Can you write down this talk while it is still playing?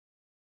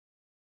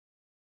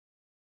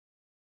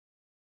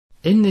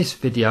In this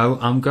video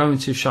I'm going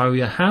to show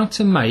you how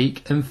to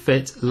make and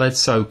fit lead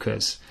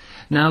soakers.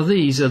 Now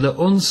these are the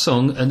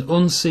unsung and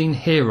unseen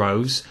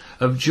heroes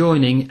of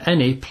joining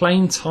any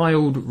plain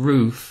tiled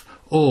roof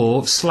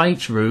or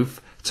slate roof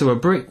to a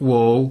brick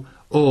wall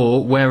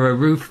or where a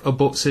roof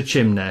abuts a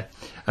chimney,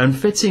 and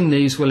fitting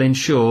these will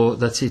ensure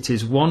that it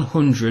is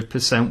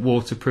 100%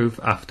 waterproof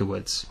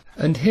afterwards.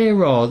 And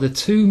here are the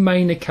two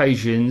main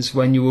occasions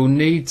when you will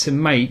need to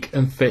make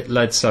and fit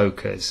lead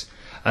soakers,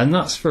 and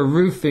that's for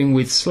roofing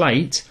with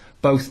slate,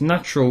 both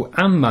natural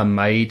and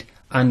man-made,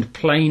 and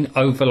plain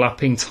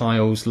overlapping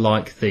tiles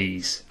like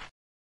these.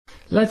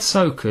 Lead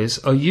soakers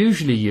are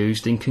usually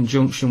used in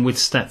conjunction with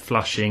step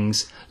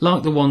flashings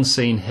like the one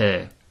seen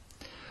here,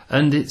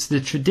 and it's the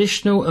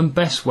traditional and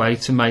best way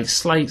to make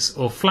slates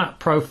or flat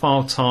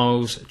profile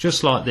tiles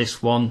just like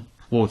this one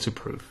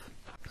waterproof.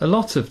 A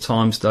lot of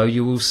times though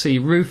you will see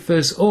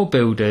roofers or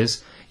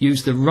builders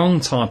use the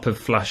wrong type of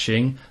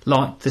flashing,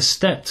 like the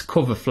stepped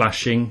cover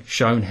flashing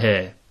shown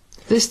here.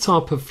 This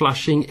type of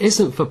flashing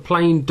isn't for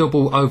plain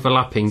double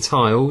overlapping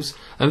tiles,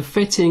 and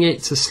fitting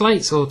it to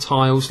slates or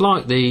tiles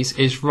like these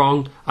is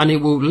wrong, and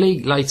it will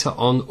leak later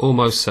on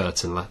almost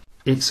certainly.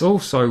 It's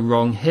also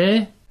wrong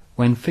here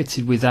when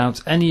fitted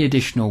without any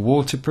additional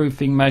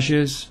waterproofing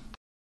measures,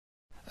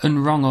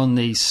 and wrong on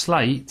these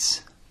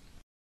slates,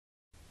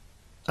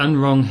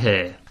 and wrong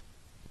here.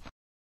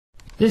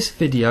 This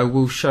video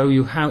will show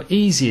you how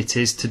easy it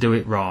is to do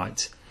it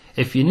right.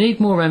 If you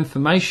need more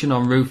information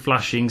on roof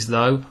flashings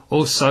though,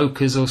 or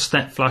soakers or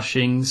step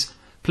flashings,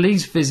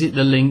 please visit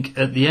the link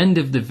at the end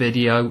of the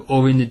video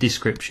or in the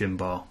description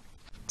bar.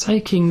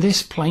 Taking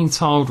this plain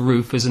tiled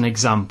roof as an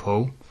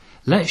example,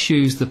 let's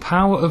use the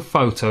power of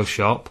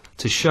Photoshop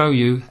to show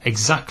you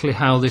exactly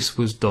how this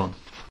was done.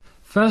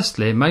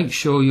 Firstly, make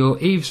sure your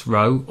eaves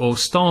row or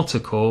starter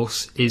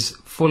course is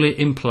fully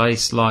in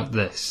place like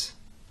this.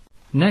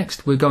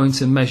 Next we're going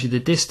to measure the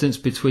distance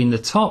between the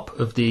top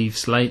of the eave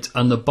slate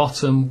and the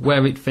bottom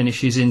where it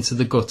finishes into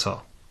the gutter.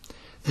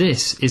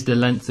 This is the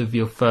length of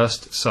your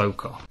first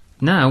soaker.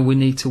 Now we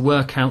need to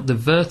work out the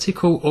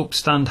vertical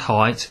upstand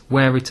height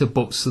where it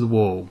abuts the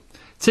wall.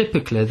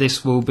 Typically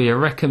this will be a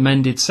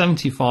recommended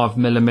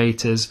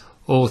 75mm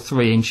or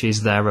 3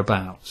 inches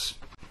thereabouts.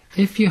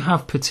 If you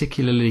have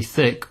particularly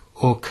thick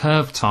or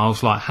curved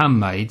tiles like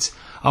handmaids,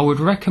 I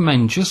would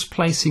recommend just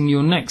placing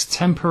your next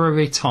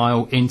temporary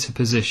tile into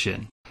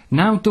position.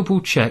 Now double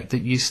check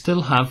that you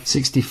still have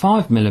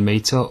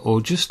 65mm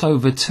or just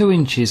over 2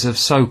 inches of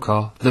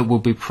soaker that will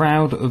be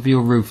proud of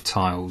your roof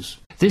tiles.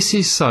 This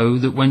is so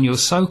that when your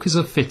soakers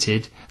are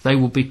fitted, they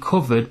will be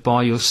covered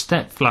by your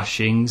step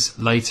flashings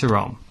later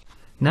on.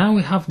 Now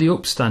we have the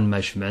upstand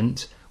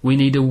measurement, we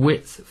need a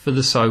width for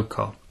the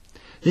soaker.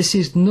 This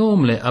is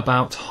normally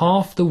about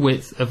half the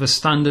width of a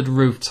standard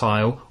roof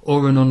tile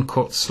or an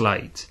uncut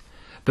slate,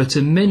 but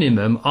a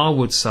minimum I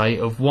would say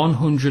of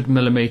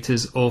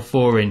 100mm or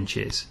 4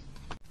 inches.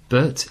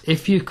 But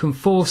if you can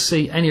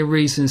foresee any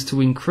reasons to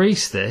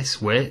increase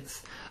this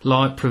width,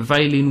 like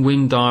prevailing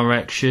wind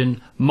direction,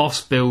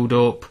 moss build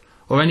up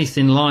or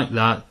anything like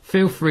that,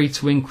 feel free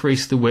to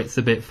increase the width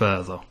a bit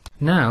further.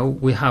 Now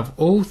we have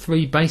all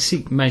three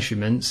basic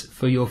measurements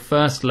for your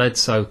first lead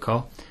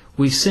soaker.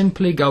 We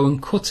simply go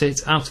and cut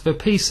it out of a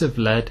piece of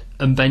lead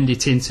and bend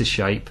it into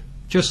shape,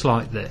 just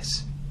like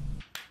this.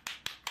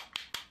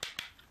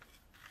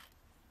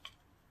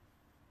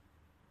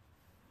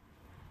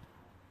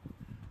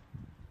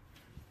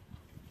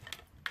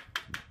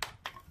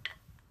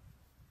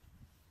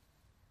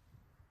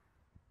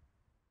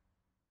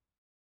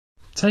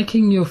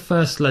 Taking your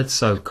first lead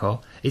soaker,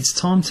 it's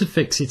time to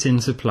fix it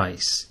into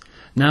place.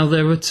 Now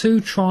there are two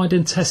tried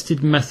and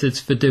tested methods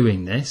for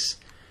doing this.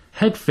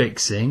 Head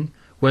fixing,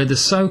 where the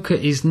soaker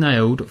is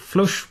nailed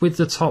flush with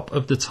the top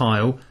of the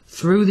tile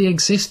through the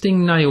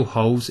existing nail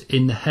holes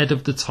in the head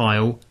of the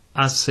tile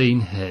as seen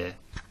here.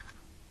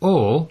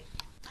 Or,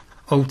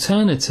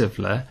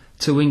 alternatively,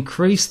 to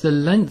increase the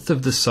length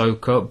of the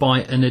soaker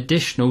by an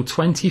additional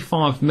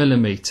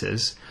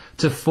 25mm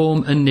to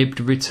form a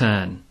nibbed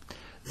return.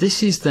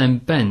 This is then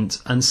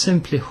bent and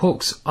simply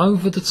hooks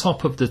over the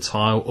top of the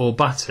tile or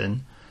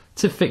batten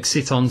to fix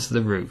it onto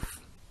the roof.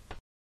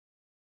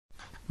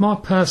 My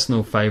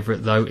personal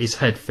favourite though is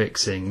head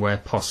fixing where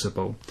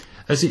possible,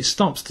 as it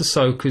stops the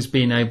soakers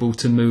being able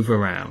to move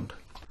around.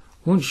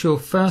 Once your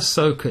first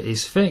soaker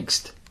is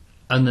fixed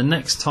and the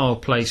next tile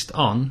placed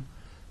on,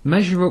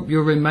 measure up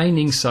your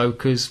remaining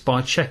soakers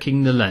by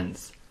checking the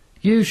length.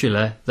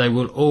 Usually they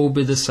will all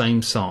be the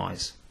same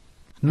size.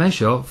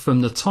 Measure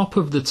from the top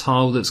of the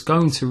tile that's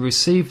going to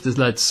receive the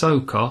lead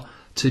soaker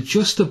to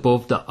just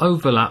above the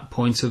overlap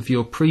point of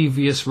your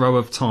previous row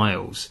of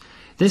tiles.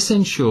 This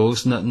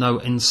ensures that no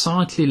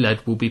unsightly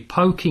lead will be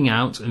poking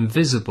out and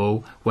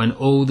visible when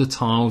all the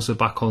tiles are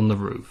back on the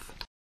roof.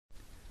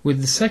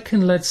 With the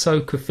second lead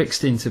soaker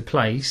fixed into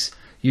place,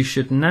 you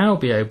should now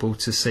be able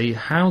to see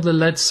how the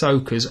lead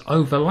soakers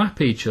overlap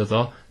each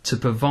other to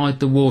provide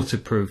the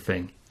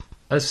waterproofing,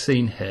 as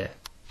seen here.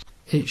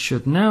 It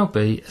should now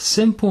be a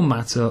simple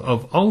matter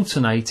of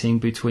alternating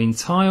between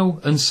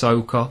tile and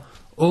soaker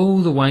all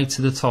the way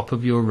to the top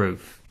of your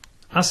roof,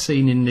 as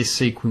seen in this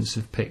sequence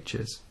of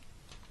pictures.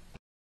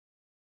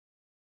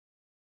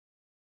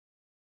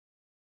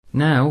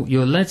 Now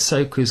your lead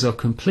soakers are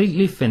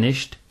completely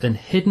finished and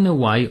hidden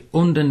away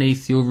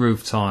underneath your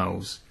roof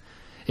tiles.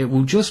 It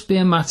will just be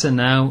a matter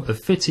now of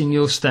fitting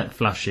your step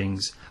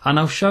flashings, and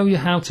I'll show you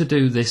how to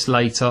do this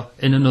later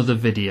in another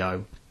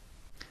video.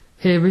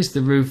 Here is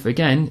the roof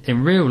again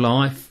in real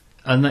life,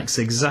 and that's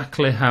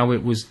exactly how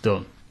it was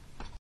done.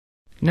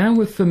 Now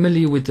we're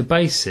familiar with the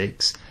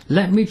basics,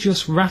 let me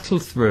just rattle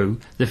through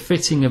the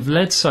fitting of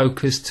lead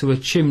soakers to a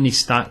chimney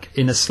stack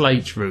in a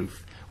slate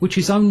roof, which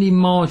is only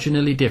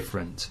marginally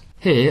different.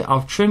 Here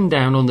I've trimmed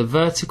down on the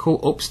vertical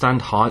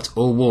upstand height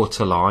or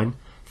waterline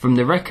from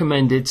the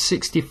recommended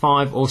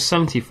 65 or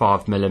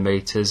 75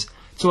 mm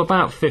to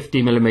about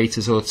 50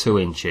 mm or 2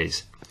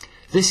 inches.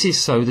 This is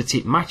so that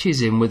it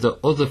matches in with the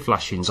other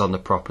flashings on the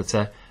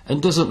property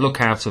and doesn't look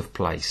out of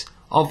place.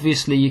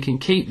 Obviously you can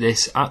keep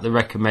this at the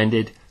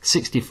recommended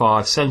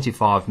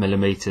 65-75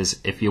 mm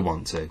if you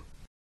want to.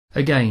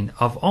 Again,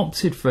 I've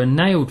opted for a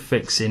nailed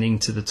fixing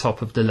into the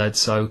top of the lead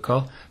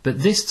soaker, but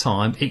this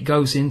time it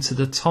goes into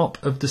the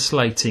top of the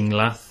slating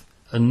lath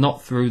and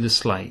not through the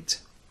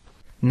slate.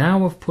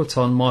 Now I've put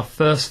on my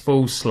first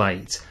full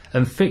slate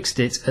and fixed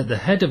it at the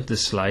head of the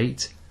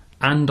slate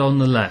and on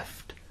the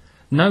left.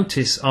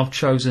 Notice I've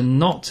chosen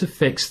not to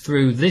fix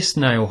through this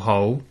nail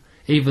hole,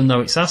 even though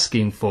it's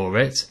asking for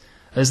it,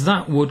 as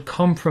that would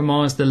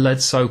compromise the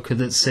lead soaker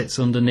that sits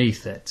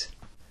underneath it.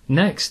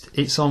 Next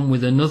it's on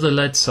with another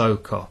lead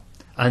soaker,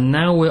 and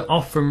now we're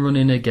off and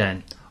running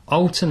again,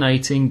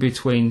 alternating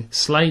between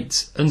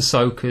slates and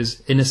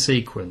soakers in a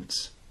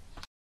sequence.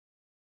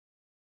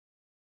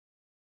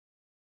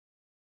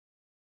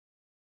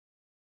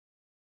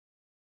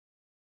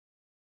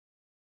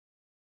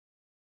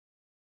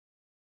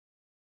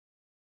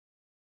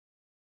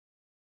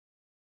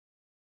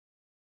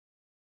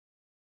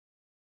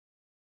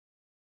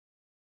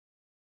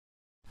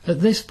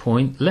 At this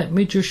point, let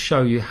me just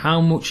show you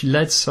how much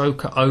lead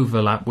soaker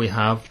overlap we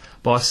have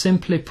by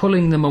simply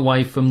pulling them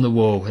away from the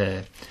wall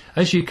here.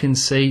 As you can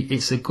see,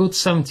 it's a good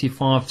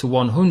 75 to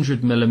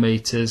 100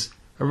 mm,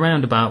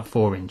 around about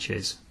 4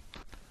 inches.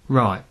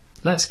 Right,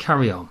 let's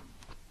carry on.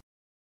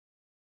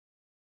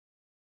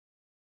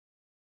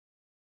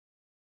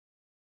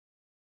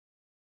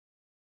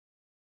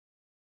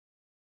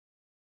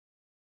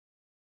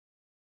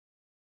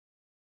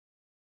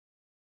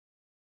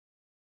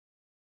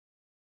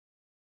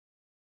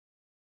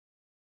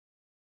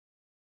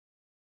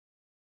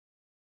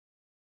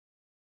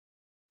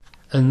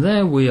 And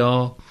there we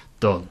are,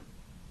 done.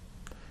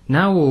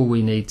 Now all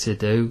we need to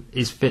do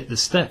is fit the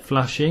step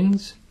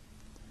flashings,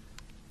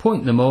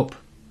 point them up,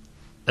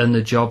 and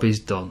the job is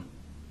done.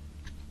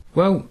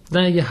 Well,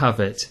 there you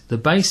have it, the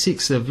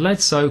basics of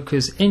lead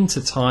soakers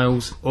into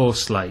tiles or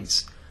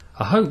slates.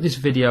 I hope this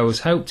video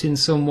has helped in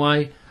some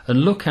way,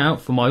 and look out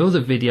for my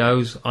other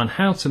videos on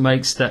how to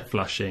make step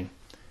flashing.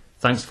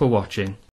 Thanks for watching.